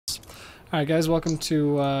Alright guys, welcome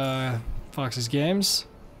to Fox's Games.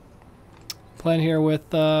 Playing here with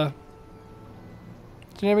what's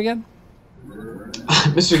your name again?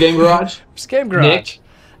 MrGameGarage. MrGameGarage.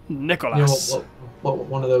 Nicholas. You know,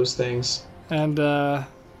 one of those things. And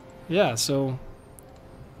yeah, so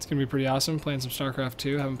it's gonna be pretty awesome playing some Starcraft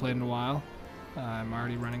 2. Haven't played in a while. I'm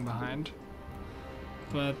already running behind.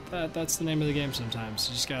 But that's the name of the game sometimes.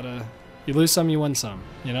 You just gotta, you lose some, you win some,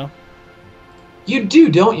 you know? You do,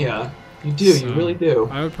 don't you? You do, So, you really do.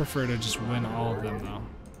 I would prefer to just win all of them, though.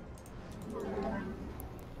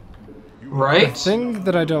 Right? The thing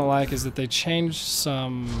that I don't like is that they changed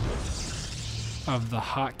some of the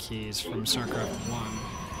hotkeys from StarCraft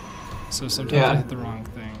 1. So sometimes I hit the wrong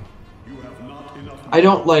thing. I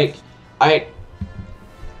don't like... I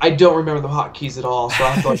don't remember the hotkeys at all, so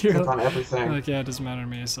I have to like click on everything. Like, yeah, it doesn't matter to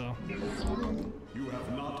me, so...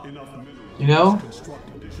 You know?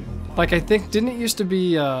 Like, I think, didn't it used to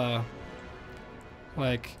be,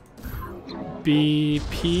 like,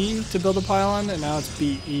 BP to build a pylon, and now it's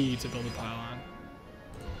BE to build a pylon.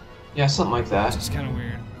 Yeah, something like that. Which is kind of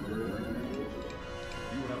weird.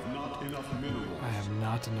 I have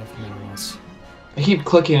not enough minerals. I keep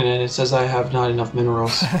clicking and it says I have not enough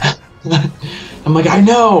minerals. I'm like, I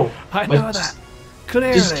know! I know that!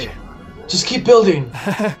 Clearly! Just keep building!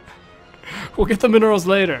 We'll get the minerals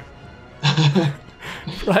later.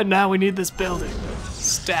 Right now we need this building.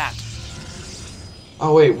 Stat.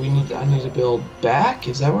 Oh wait, I need to build back?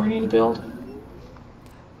 Is that where we need to build?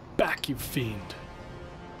 Back, you fiend.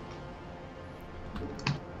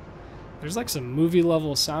 There's like some movie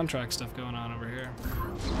level soundtrack stuff going on over here.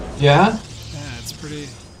 Yeah? Yeah, it's pretty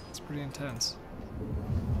intense.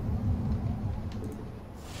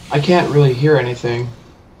 I can't really hear anything.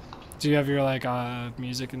 Do you have your like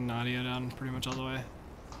music and audio down pretty much all the way?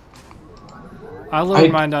 I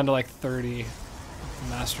lowered mine down to like 30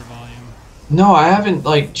 master volume. No, I haven't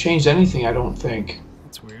like changed anything, I don't think.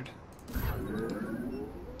 That's weird.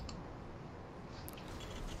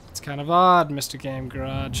 It's kind of odd,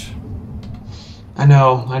 MrGameGarage. I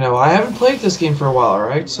know. I haven't played this game for a while,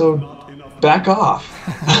 alright? So back off.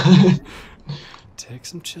 Take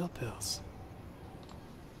some chill pills.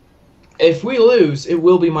 If we lose, it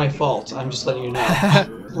will be my fault. I'm just letting you know.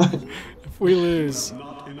 If we lose,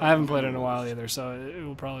 I haven't played it in a while either, so it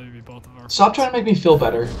will probably be both of our faults. Stop trying to make me feel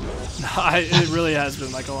better. It really has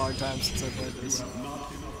been like a long time since I played this.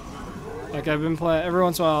 Like I've been playing every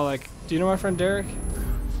once in a while. Like, do you know my friend Derek?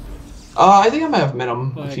 I think I might have met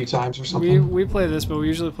him like, a few times or something. We play this, but we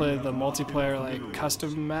usually play the multiplayer like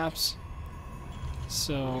custom maps.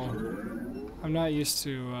 So I'm not used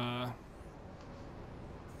to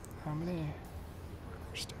how many?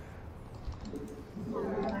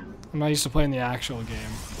 I'm not used to playing the actual game.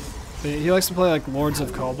 He likes to play like Lords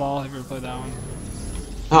of Cobalt. Have you ever played that one?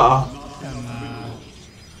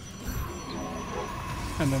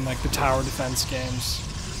 And then like the tower defense games.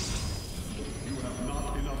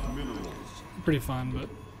 Pretty fun, but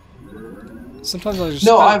sometimes I just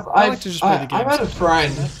I like to just play the games. I've had a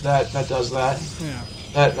friend that does that.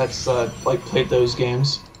 Yeah. That's like played those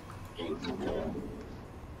games.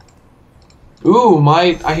 Ooh,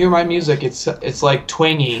 I hear my music. It's like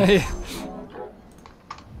twangy. Hey.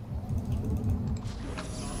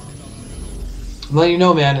 I'm letting you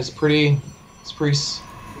know, man. It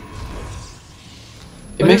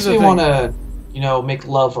makes me want to, you know, make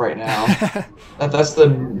love right now. That's the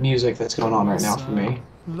music that's going on right now for me.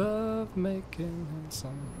 Love making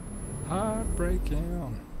some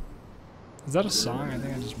heartbreaking. Is that a song? I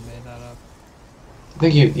think I just made that up. I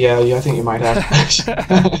think I think you might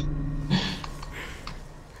have.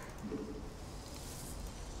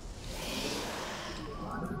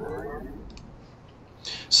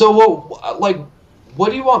 So what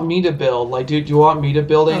do you want me to build? Like, do you want me to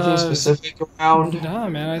build anything specific around? No,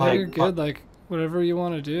 man. I think you're good. Like, whatever you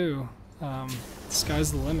want to do, the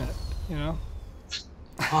sky's the limit. You know.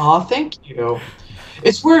 Aw, thank you.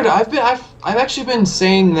 It's weird. I've actually been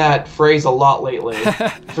saying that phrase a lot lately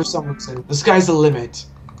for some reason. The sky's the limit,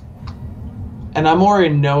 and I'm already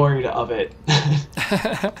annoyed of it.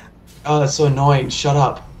 Oh, that's so annoying. Shut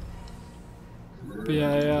up. But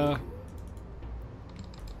yeah,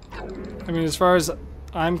 I mean, as far as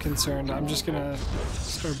I'm concerned, I'm just gonna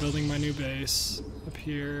start building my new base up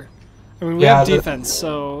here. I mean, we have defense,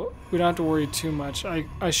 so we don't have to worry too much. I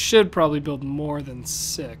should probably build more than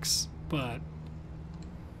 6, but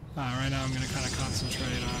right now I'm gonna kind of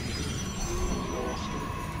concentrate on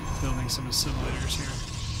building some assimilators here.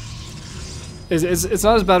 It's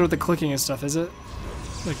not as bad with the clicking and stuff, is it?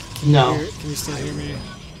 Like, can you still hear me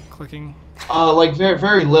clicking? Like very,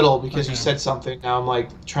 very little because Okay. you said something. Now I'm like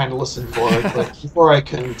trying to listen for it, but before I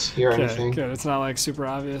couldn't hear anything. Good. It's not like super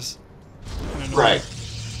obvious. Right.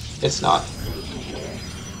 It's not.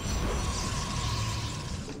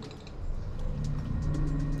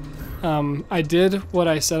 I did what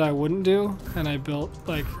I said I wouldn't do, and I built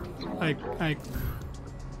like, I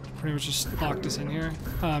pretty much just locked us in here.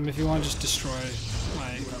 If you want to just destroy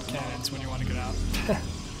my cannons when you want to get out.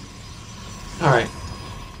 All right.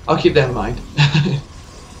 I'll keep that in mind.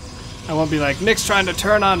 I won't be like, Nick's trying to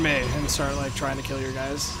turn on me and start like trying to kill your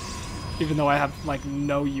guys. Even though I have like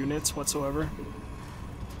no units whatsoever.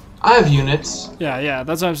 I have units. Yeah,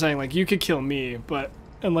 that's what I'm saying. Like you could kill me, but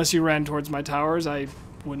unless you ran towards my towers, I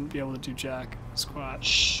wouldn't be able to do jack squat.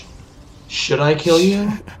 Shh. Should I kill you?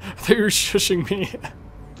 I thought you were shushing me.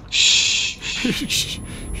 Shh.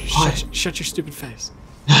 Shut your stupid face.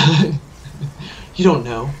 You don't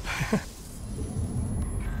know.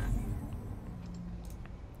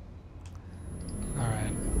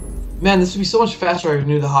 Alright. Man, this would be so much faster if I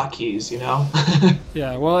knew the hotkeys, you know?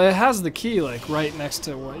 Yeah, well, it has the key, like, right next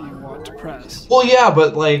to what you want to press. Well, yeah,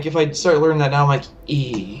 but, like, if I start learning that now, I'm like,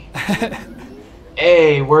 E.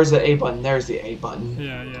 A, where's the A button? There's the A button.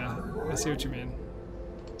 Yeah. I see what you mean.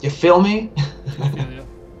 You feel me? I feel you.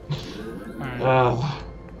 Alright.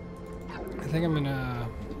 I think I'm gonna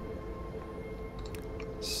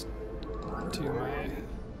do my...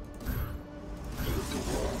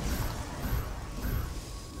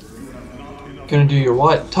 Gonna do your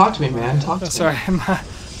what? Talk to me, man. Talk to me. Sorry, I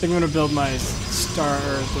think I'm gonna build my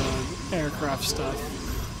the aircraft stuff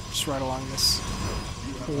just right along this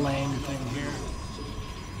lane thing here.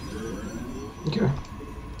 Okay.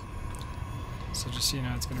 So just so you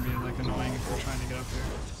know, it's gonna be like annoying if we're trying to get up here.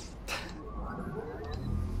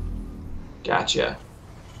 Gotcha.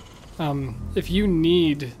 If you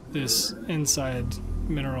need this inside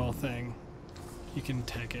mineral thing, you can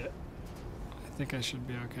take it. I think I should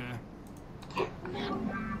be okay.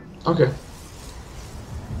 Okay.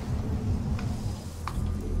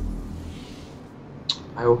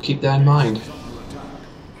 I will keep that in mind.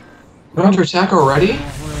 We're under attack already?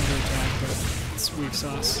 Yeah, we're under attack, but it's weak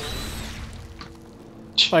sauce.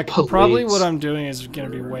 Like, Please. probably what I'm doing is gonna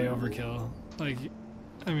be way overkill. Like,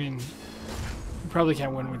 I mean, we probably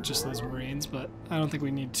can't win with just those Marines, but I don't think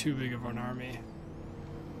we need too big of an army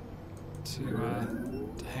to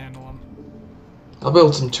handle them. I'll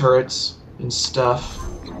build some turrets and stuff.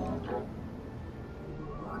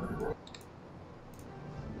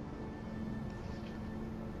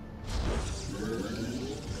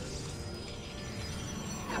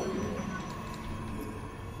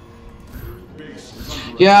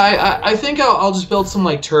 Yeah, I think I'll just build some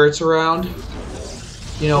like turrets around.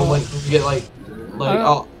 You know, when we get like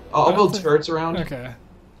I'll build turrets around. Okay.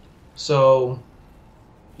 So,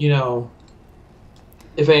 you know,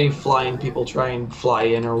 if any flying people try and fly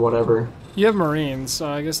in or whatever. You have Marines, so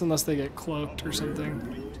I guess unless they get cloaked or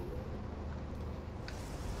something.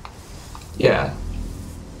 Yeah.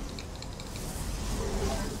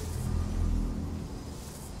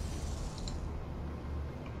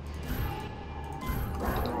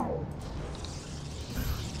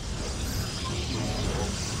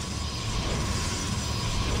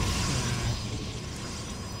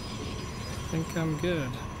 I think I'm good.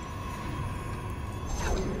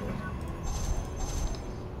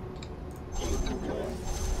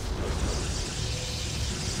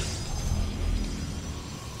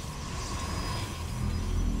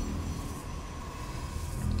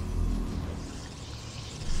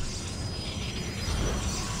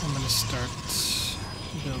 I'm gonna start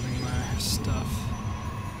building my stuff.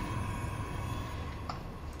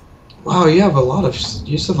 Wow, you have a lot of.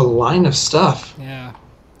 You just have a line of stuff. Yeah.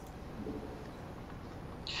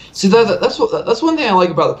 See, that's one thing I like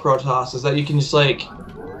about the Protoss is that you can just like.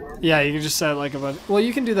 Yeah, you can just set like a bunch. Well,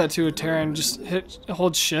 you can do that too with Terran. Just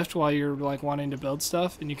hold shift while you're like wanting to build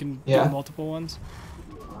stuff, and you can do multiple ones.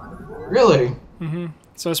 Really? Mm-hmm.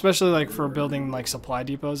 So especially like for building like supply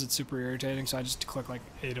depots, it's super irritating. So I just click like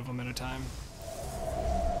 8 of them at a time.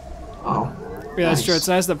 Oh. Yeah, that's true. It's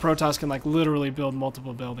nice that Protoss can like literally build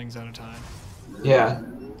multiple buildings at a time. Yeah.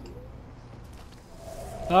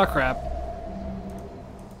 Oh crap!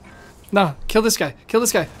 No, kill this guy! Kill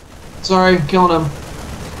this guy! Sorry, killing him.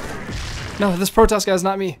 No, this Protoss guy's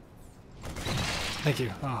not me. Thank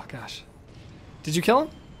you. Oh gosh. Did you kill him?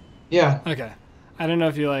 Yeah. Okay. I don't know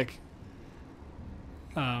if you like.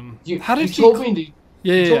 You told me to.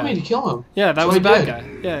 Yeah, you told me to kill him. Yeah, that was a bad guy.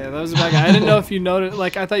 Yeah, that was a bad guy. I didn't know if you noticed.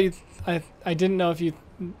 Like, I thought you. I didn't know if you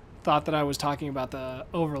thought that I was talking about the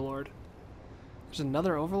Overlord. There's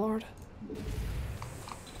another Overlord?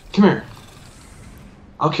 Come here.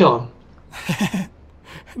 I'll kill him.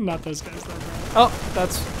 Not those guys though, bro. Oh,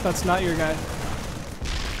 that's not your guy.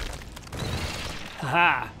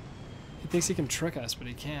 Haha. He thinks he can trick us, but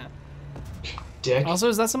he can't. Dick. Also,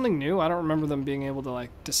 is that something new? I don't remember them being able to like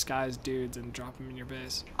disguise dudes and drop them in your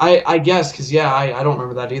base. I guess, because yeah, I don't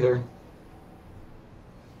remember that either.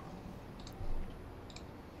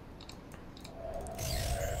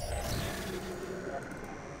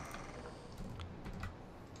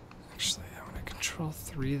 Actually, I'm gonna control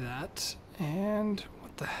 3 that. And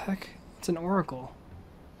what the heck? It's an oracle.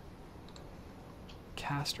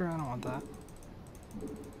 Caster? I don't want that.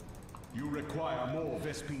 You require more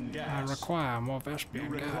Vespine gas. I require more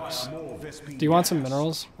Vespine gas. More Vespine Do you want some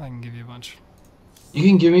minerals? I can give you a bunch. You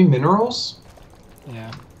can give me minerals?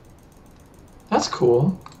 Yeah. That's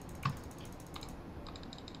cool.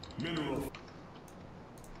 Mineral.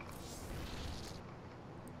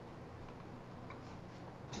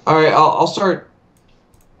 Alright, I'll start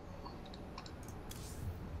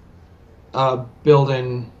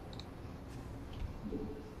building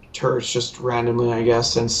turrets just randomly, I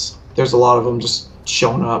guess, since there's a lot of them just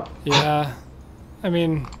showing up. Yeah. I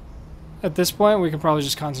mean, at this point, we can probably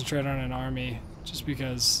just concentrate on an army, just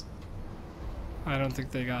because I don't think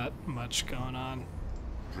they got much going on.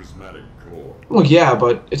 Prismatic core. Well, yeah,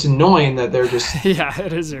 but it's annoying that they're just... Yeah,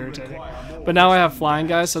 it is irritating. But now I have flying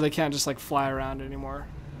guys, so they can't just like fly around anymore.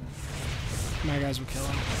 My guys will kill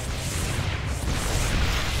them.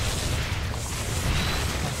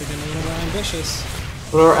 I think I'm a little bit ambitious.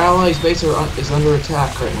 But our allies' base is under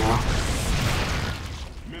attack right now.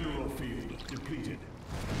 Mineral field depleted.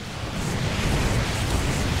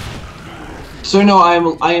 So no,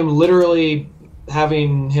 I am literally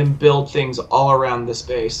having him build things all around this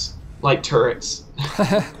base, like turrets.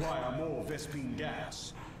 Require more Vespine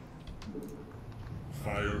gas.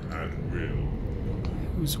 Fire at will.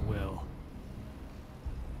 Whose will?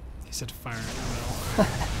 He said fire at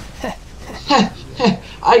will.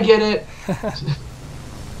 I get it.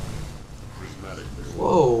 Prismatic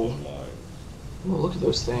Whoa. Whoa, look at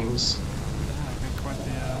those things. Yeah, I've got quite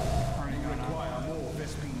the party going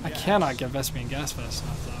on. I cannot get Vespine gas fast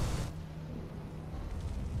enough though.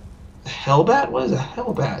 A Hellbat? What is a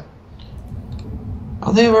Hellbat? I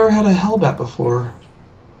don't think I've ever had a Hellbat before.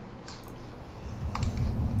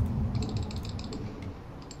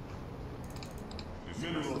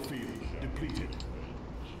 Mineral field depleted.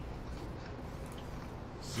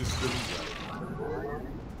 System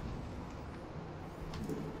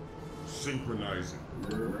synchronizing.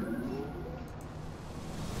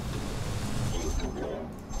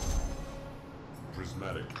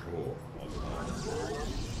 Prismatic core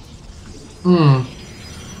online.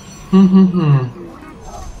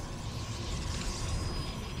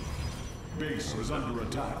 Base is under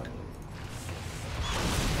attack.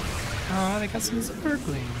 Oh, they got some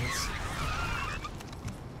zerglings.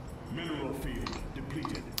 Mineral field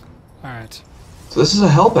depleted. Alright. So this is a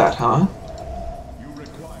Hellbat, huh? You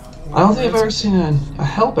require I don't think I've ever seen a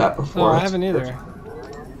Hellbat No, before. I haven't either.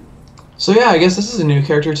 So yeah, I guess this is a new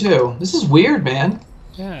character too. This is weird, man.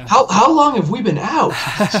 Yeah. How long have we been out?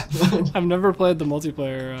 I've never played the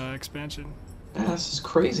multiplayer expansion. Yeah, this is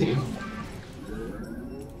crazy.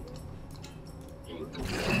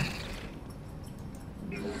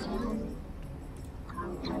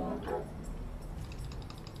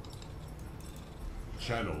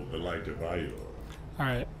 channel the light of Io.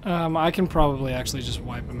 Alright, I can probably actually just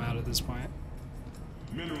wipe him out at this point.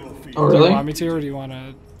 Mineral field. Oh, Do really? you want me to, or do you want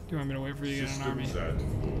me to wait for you to get an army? Systems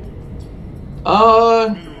at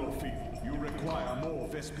Uh, Mineral field. You require more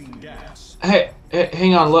Vespine gas. hey,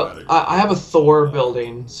 hang on. Look, I have a Thor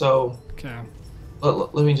building, so Okay.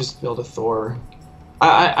 let me just build a Thor.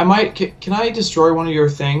 I might. Can I destroy one of your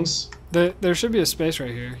things? There should be a space right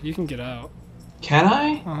here. You can get out. Can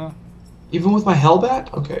I? Uh-huh. Even with my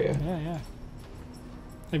Hellbat? Okay, yeah. Yeah, yeah.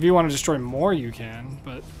 If you want to destroy more, you can,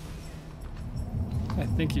 but I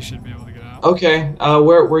think you should be able to get out. Okay,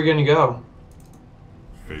 where are you gonna go?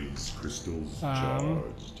 Phase crystals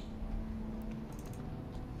charged.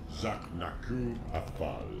 Zaknaku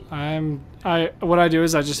Afal. What I do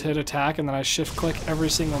is I just hit attack and then I shift click every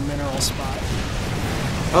single mineral spot.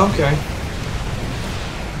 Okay.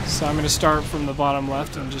 So I'm going to start from the bottom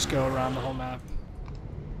left and just go around the whole map.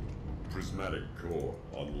 Prismatic core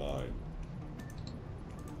online.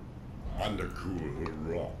 Undercool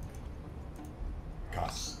rock.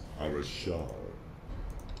 Kas Arashar.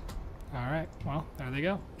 Alright, well, there they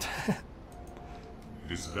go.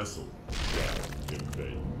 This vessel shall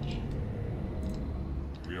invade.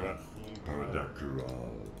 We are at Paradakural.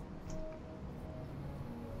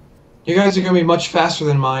 You guys are gonna be much faster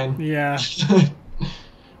than mine. Yeah.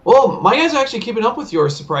 Well, my guys are actually keeping up with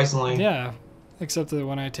yours, surprisingly. Yeah, except that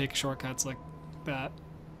when I take shortcuts like that.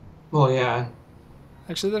 Well, yeah.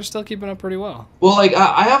 Actually, they're still keeping up pretty well. Well, like,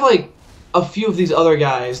 I have, like, a few of these other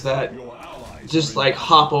guys that just, like,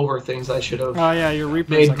 hop over things I should have Oh, yeah, your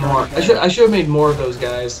Reaper's made like more. I should have made more of those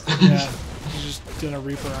guys. Yeah, you just did a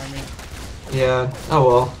Reaper army. Yeah. Oh,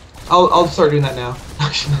 well. I'll start doing that now.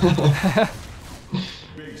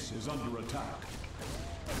 Base is under attack.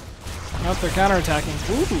 Oh, they're counterattacking.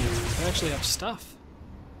 Ooh, they actually have stuff.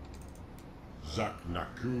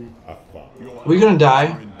 We gonna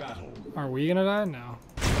die? Are we gonna die? No.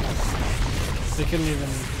 They couldn't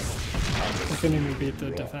even beat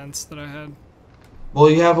the defense that I had. Well,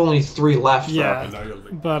 you have only 3 left. Yeah,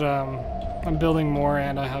 but I'm building more,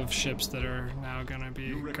 and I have ships that are now gonna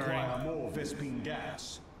be guarding. More Vespene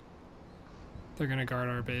gas. They're gonna guard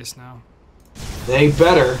our base now. They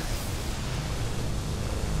better.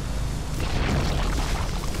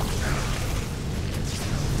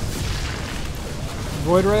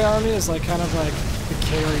 Void Ray army is like kind of like the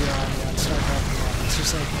carrier army on Starcraft 1. It's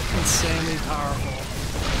just like insanely powerful.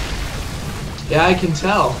 Yeah, I can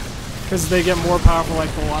tell. Because they get more powerful like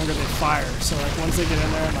the longer they fire. So like once they get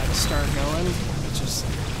in there and like start going, it's just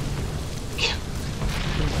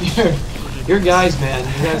your guys, man.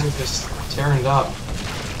 You guys are just tearing it up.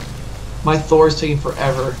 My Thor's taking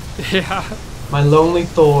forever. Yeah. My lonely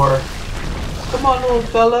Thor. Come on, little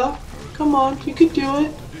fella. Come on, you can do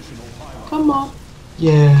it. Come on.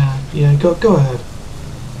 Yeah, go ahead.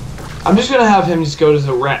 I'm just gonna have him just go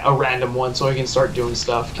to a random one so I can start doing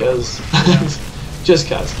stuff, cause just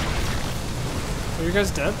cause. Are you guys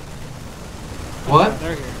dead? What? Oh,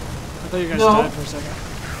 they're here. I thought you guys No. died for a second.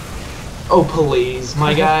 Oh please,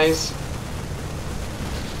 my guys.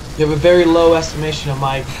 You have a very low estimation of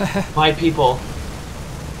my people.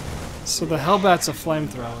 So the Hellbat's a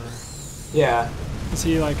flamethrower. Yeah. Is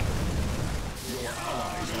he like...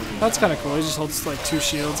 That's kind of cool. He just holds like 2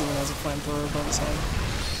 shields and then has a flamethrower above his head.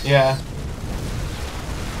 Yeah.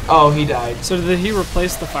 Oh, he died. So did he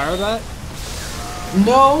replace the fire bat?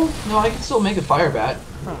 No, I can still make a fire bat.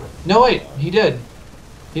 Huh. No, wait, he did.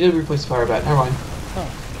 He did replace the fire bat. Never mind. Oh.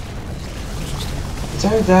 Interesting. It's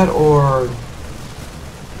either that or...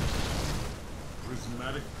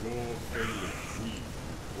 Prismatic core failure. We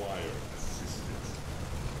require assistance.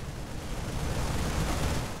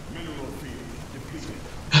 Mineral field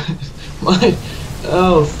depleted.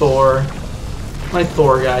 Oh, Thor. My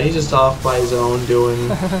Thor guy, he's just off by his own doing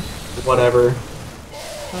whatever.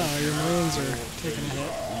 Oh, your Marines are taking a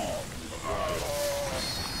hit.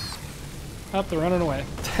 Oh, they're running away.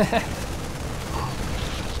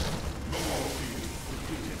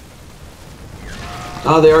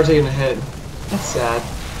 Oh, they are taking a hit. That's sad.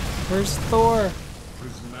 Where's Thor?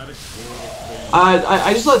 Prismatic core failure.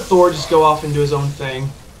 I just let Thor just go off and do his own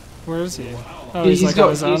thing. Where is he? Oh, he's like on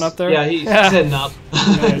his own up there? Yeah, he's heading up.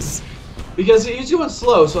 Nice. Because he's going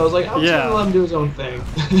slow, so I was like, I'm just gonna let him do his own thing.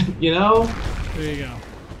 You know? There you go.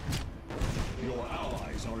 Your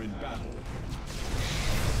allies are in battle.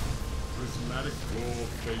 Prismatic core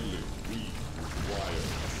failure. We require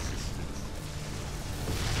assistance.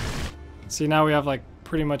 See, now we have like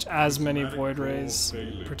pretty much as many Void Rays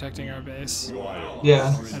protecting our base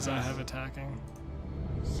Yeah. as I have attacking.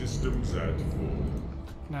 Systems at full.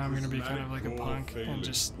 Now I'm gonna be kind of like a punk and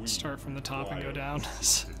just start from the top and go down.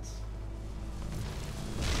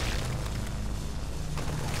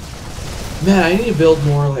 Man, I need to build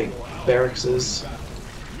more, like, barracks.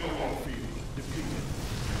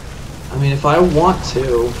 I mean, if I want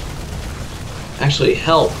to actually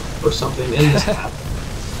help or something in this map.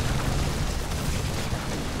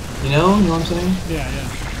 You know what I'm saying? Yeah.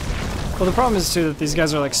 Well, the problem is too that these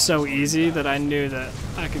guys are like so easy that I knew that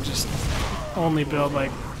I could just only build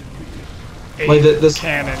like 8 Like this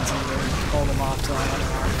cannons and then hold them off till I had an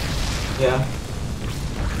arc. Yeah.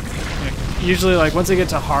 Like, usually, like once I get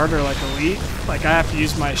to hard or like elite, like I have to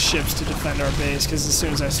use my ships to defend our base because as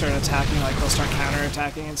soon as I start attacking, like they'll start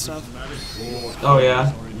counterattacking and stuff. Oh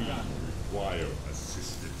yeah. Require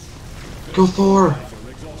assistance. Go Thor.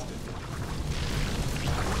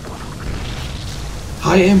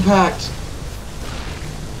 High impact.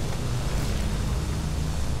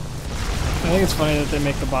 I think it's funny that they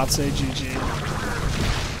make the bots say GG.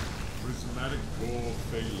 Prismatic core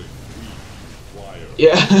failure. We require.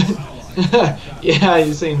 Yeah. Yeah,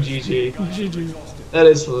 he's saying GG. GG. That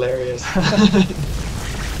is hilarious.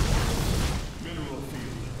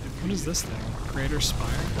 What is this thing? Greater Spire?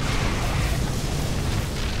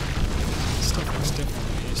 This stuff looks different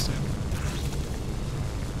than it used to.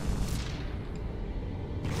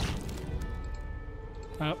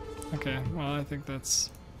 Oh, okay. Well, I think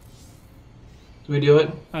that's Do we do it?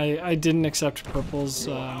 I didn't accept purple's.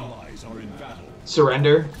 Allies are in battle.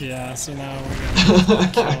 Surrender? Yeah, so now we're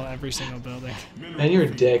gonna kill every single building. Man, you're a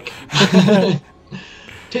dick.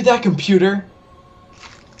 Take that, computer.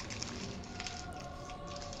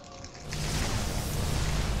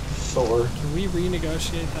 Thor. Can we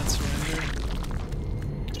renegotiate that surrender?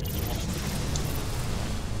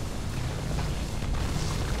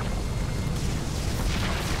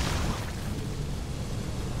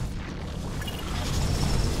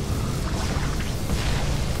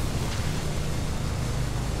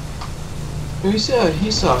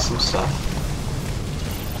 He saw some stuff.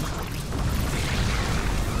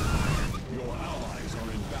 Your allies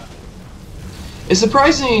are in battle. It's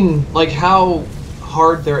surprising, like, how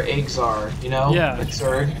hard their eggs are, you know? Yeah.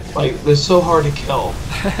 Absurd. Like, they're so hard to kill.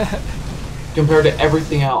 Compared to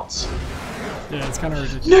everything else. Yeah, it's kind of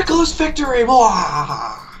ridiculous. Nicholas Victory!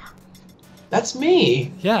 Blah! That's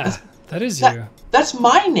me. Yeah, that is you. That's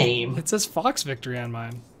my name. It says Fox Victory on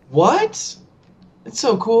mine. What? It's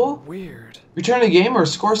so cool. Weird. Return to game or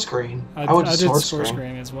score screen? I went to did score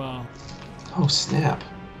screen as well. Oh, snap.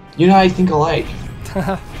 You and I think alike.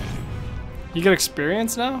 You get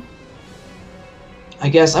experience now? I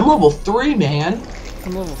guess. I'm level 3, man.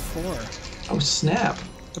 I'm level 4. Oh, snap.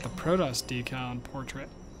 With the Protoss decal and portrait.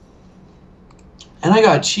 And I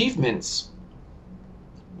got achievements.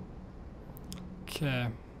 Okay.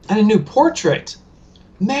 And a new portrait.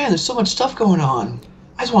 Man, there's so much stuff going on.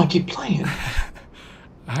 I just want to keep playing.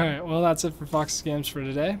 Alright, well that's it for Fox's Games for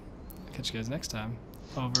today. Catch you guys next time.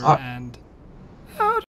 Over and out.